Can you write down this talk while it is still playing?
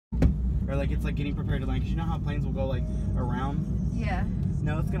or like it's like getting prepared to land. Cause you know how planes will go like around. Yeah.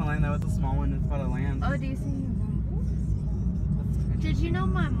 No, it's gonna land. That was a small one. It's about to land. Oh, do you see? Did you know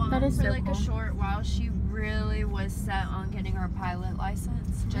my mom, for so like cool. a short while, she really was set on getting her pilot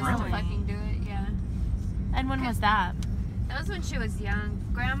license just to fucking do it? Yeah. And when was that? That was when she was young.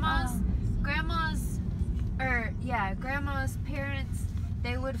 Grandma's parents,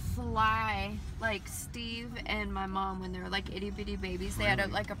 they would fly, like Steve and my mom when they were like itty bitty babies. They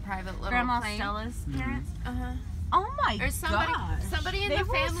had like a private little Grandma plane. Stella's parents? Uh-huh. Oh my Or somebody in the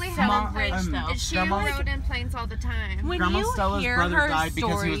family had a plane. And she rode in planes all the time. When Grandma you Stella's hear brother her died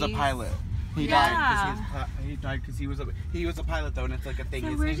because he was a stories- pilot. He died because he was a pilot though, and it's like a thing. So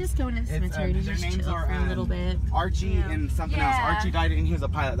His we're name's- just going to the cemetery to their just names chill are, for a little bit. Archie and something else. Archie died and he was a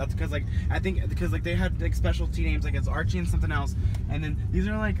pilot. That's because like I think because like they had like specialty names like it's Archie and something else. And then these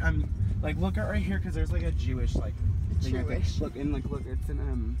are like look at right here because there's like a Jewish like thing right there. Look and like look it's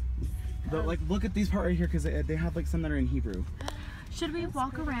in like look at these part right here because they have like some that are in Hebrew. Should we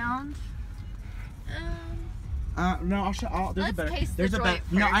walk around? No, I'll show. There's a better. There's a better.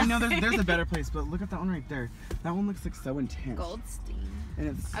 No, I know there's a better place, but look at that one right there. That one looks like so intense. Goldstein. And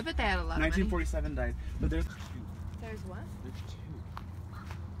it's. I bet they had a lot of 1947 died, but there's two. There's what? There's two.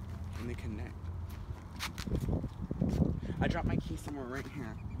 And they connect. I dropped my key somewhere right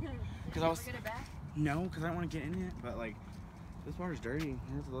here. Because I was. Get it back? No, because I don't want to get in it, but like, this water's dirty.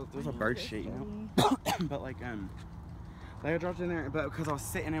 There's a bird shit, you know. But like I dropped it in there, but because I was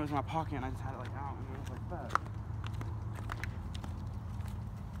sitting, it was in my pocket, and I just had it like out, and it was like that.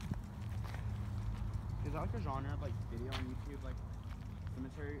 Is that like a genre of like video on YouTube, like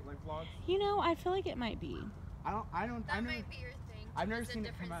cemetery like vlogs? You know, I feel like it might be. That might be your thing. I've never seen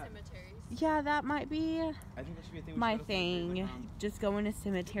it come up. Cemeteries. Yeah, that might be I think that should be a thing. my thing. Just going to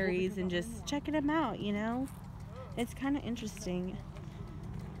cemeteries and just checking them out, you know? It's kind of interesting.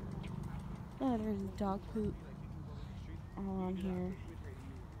 Oh, there's dog poop all on here.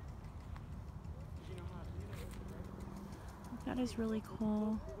 That is really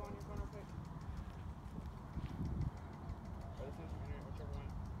cool.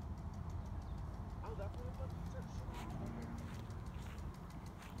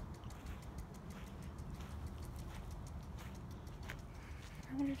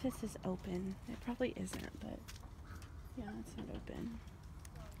 I wonder if this is open. It probably isn't, but yeah, it's not open.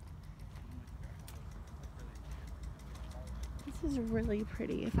 This is really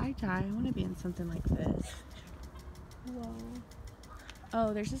pretty. If I die, I want to be in something like this. Whoa.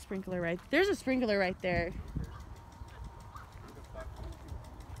 Oh, there's a sprinkler right. There's a sprinkler right there.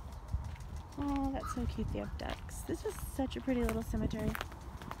 Oh, that's so cute. They have ducks. This is such a pretty little cemetery.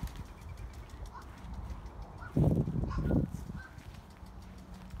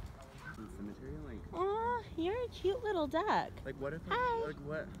 Oh, you're a cute little duck. Like what if? Hi. Like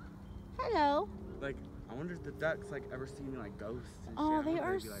what? Hello. Like I wonder if the ducks like ever see me like ghosts. And Oh, shit. they I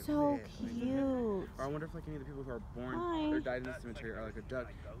wonder are if they'd be like, so "Bleh." cute. Or I wonder if like any of the people who are born Hi. or died in the cemetery are like a duck,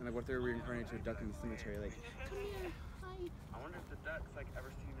 and like what if they're reincarnated to a duck in the cemetery? Like, Come here. Hi. I wonder if the ducks like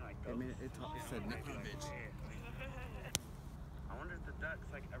ever see me like ghosts. It said like, I wonder if the ducks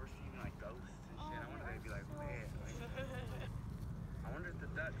like ever see me like ghosts and shit. I wonder if they'd be like, "Bleh." I wonder if the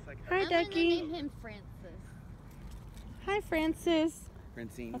ducks like. Hi, I'm gonna Ducky. name him Francis. Hi, Francis.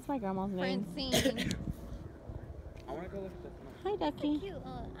 Francine. That's my grandma's name. Francine. I want to go look at this one. Hi, Ducky. Cute.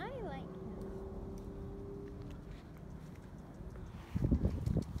 I like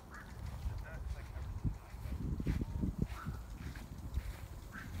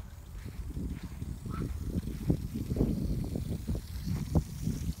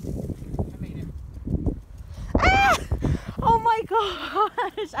him. Ah! Oh my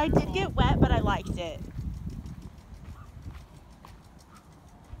gosh! I did get wet, but I liked it.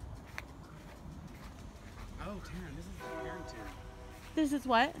 Oh, Taryn, this is the Harrington. This is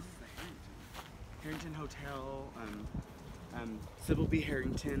what? This is the Harrington. Harrington Hotel, Sybil B.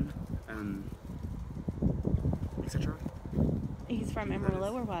 Harrington, etc. He's from Do you know who that Amarillo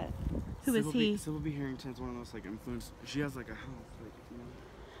is? or what? Who is Sybil he? Sybil B. Harrington's one of those like influence. She has like a house, like you know.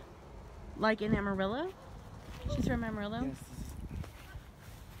 Like in Amarillo? She's from Amarillo? Yes.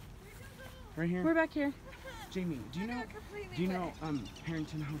 Right here. We're back here. Jamie, do you know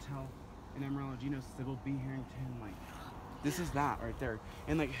Harrington Hotel in Amarillo? Do you know Sybil B. Harrington? Like, this is that right there.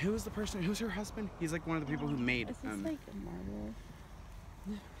 And like, who's the person? Who's her husband? He's like one of the people who made. Is this like a marble?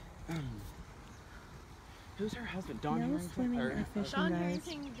 Who's her husband? Don No Harrington. swimming Or- or fishing, Don guys.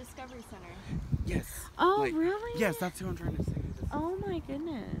 Harrington Discovery Center. Yes. Oh, Like, really? Yes, that's who I'm trying to say. Oh my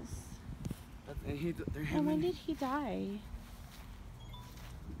goodness. And they're him And when and- did he die?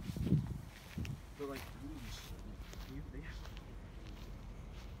 But like, holy shit, like, they have.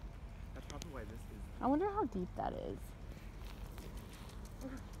 That's I wonder how deep that is.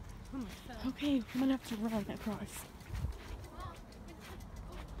 Okay, I'm gonna have to run across.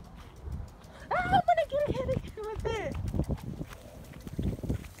 Ah, I'm gonna get hit again with it.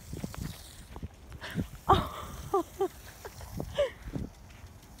 Oh.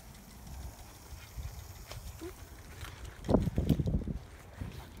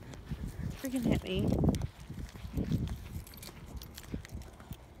 Freaking hit me.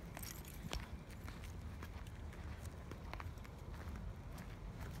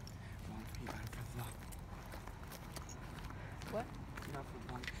 What?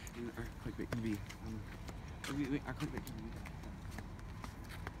 Clickbait TV. Wait, our clickbait TV.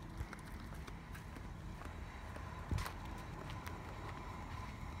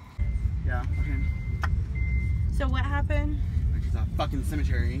 Yeah, okay. So what happened? Like it's a fucking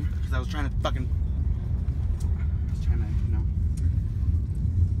cemetery. Because I was trying to, you know.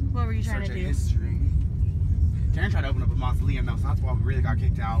 What were you trying to Search do? history. Karen tried to open up a mausoleum though, so that's why we really got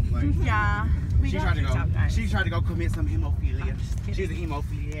kicked out. Like, Yeah. she tried to go commit some hemophilia. She's a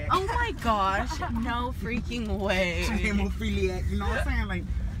hemophiliac. Oh my gosh. No freaking way. She's a hemophiliac. You know what I'm saying? Like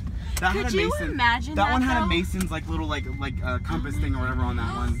that Could had a you mason. imagine that that, one had though? a mason's like little compass thing or whatever on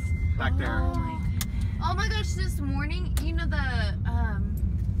that one back there. Oh my goodness. Oh my gosh, this morning, you know that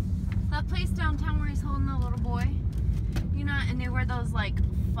place downtown where he's holding the little boy? You know, and they wear those like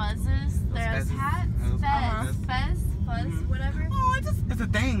fuzzes, those fezzes? hats, fez, whatever. Oh, it's a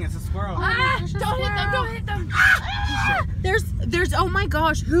thing. It's a squirrel. Ah, don't hit them. Ah, there's oh my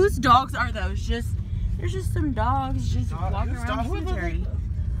gosh, whose dogs are those? There's just some dogs just walking around the cemetery.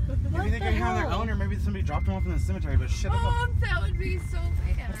 Maybe they can have their own, or maybe somebody dropped them off in the cemetery. But shit, Oh, that would be so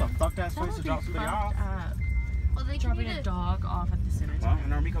bad. that's a fucked ass place to drop somebody off. Well, they can Dropping eat a dog off at the cemetery. Well,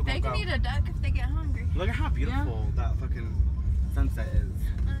 and our Miko They can eat a duck if they get hungry. Look at how beautiful that fucking sunset is.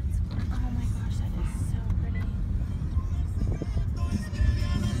 That's cool. Oh my gosh, that is so pretty.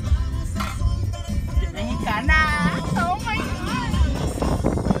 Dominicana. Oh my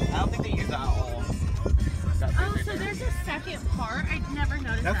god. I don't think they use that at all. Oh, so there's a second part? I never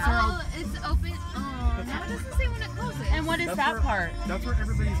noticed That's that. her- Oh, it's open. Oh, now it doesn't say when it closes. And what is that part? That's where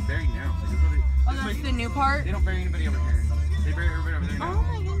everybody's buried now. Oh, that's the new part? They don't bury anybody over here. They bury everybody over there now.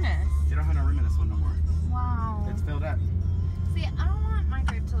 Oh my goodness. They don't have no room in this one no more. Wow. It's filled up. See, I don't want my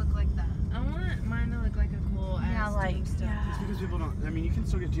grave to look like that. I want mine to look like a cool Yeah, ass like, tombstone. It's because people don't. I mean, you can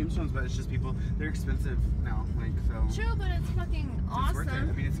still get tombstones, but it's just people. They're expensive now. Like so. True, but it's fucking It's worth it. I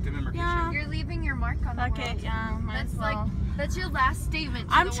awesome. mean, it's a good memoration. Yeah. You're leaving your mark on the Fuck world. it, yeah, might That's as well. like that's your last statement.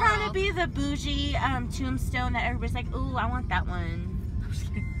 To I'm the trying to world. be the bougie tombstone that everybody's like, ooh, I want that one. I'm just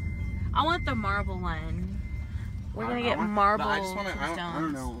kidding. I want the marble one. We're gonna get marble I just want to. tombstones. I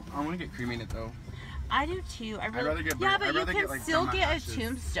don't know. I want to get cremated though. I do too. I really, rather get yeah, burned- but I'd you rather can get, like, still burn my get ashes. a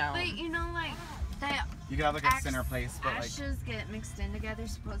tombstone. But you know, like that You could have like a center place, but like ashes get mixed in together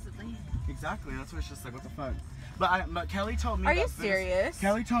supposedly. exactly. That's what it's just like. What the fuck? But Kelly told me. Are that you Buddhists- serious?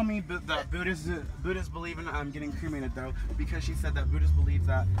 Kelly told me that Buddhists believe in getting cremated though, because she said that Buddhists believe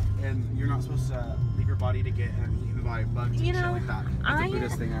that you're not supposed to leave your body to get eaten by bugs and You shit know, like that. That's a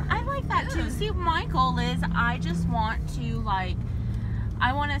Buddhist thing. I like that too. See, my goal is I just want to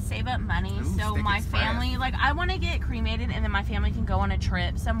I want to save up money Ooh, so steak my express. family, I want to get cremated and then my family can go on a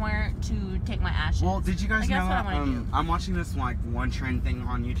trip somewhere to take my ashes. Well, did you guys know Like, that's what I that? wanna do. I'm watching this one trend thing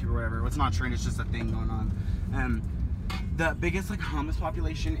on YouTube or whatever. It's not trend. It's just a thing going on. The biggest homeless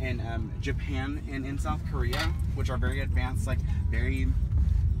population in Japan and in South Korea, which are very advanced, very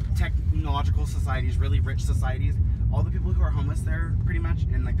technological societies, really rich societies. All the people who are homeless there, pretty much,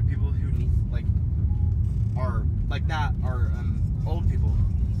 and the people who need are like that are old people,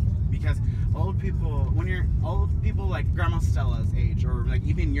 because old people, when you're old people like Grandma Stella's age or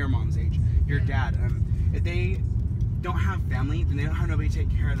even your mom's age, your dad, if they don't have family, then they don't have nobody to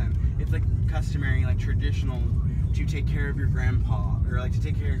take care of them. It's customary, traditional to take care of your grandpa or to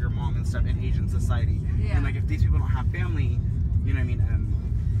take care of your mom and stuff in Asian society. Yeah. And if these people don't have family, you know what I mean.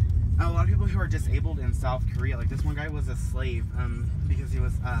 A lot of people who are disabled in South Korea, this one guy was a slave because he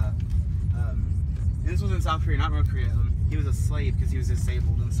was and this was in South Korea, not North Korea. He was a slave because he was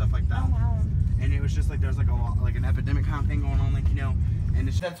disabled and stuff like that. Oh, wow. And it was just there's a lot, an epidemic kind of thing going on, and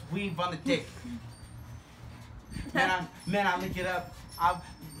it's that's weave on the dick. Man, I lick it up. I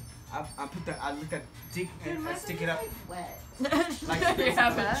lick that dick and I stick it up.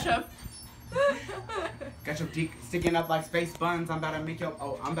 Got your dick sticking up like space buns. I'm about to make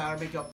your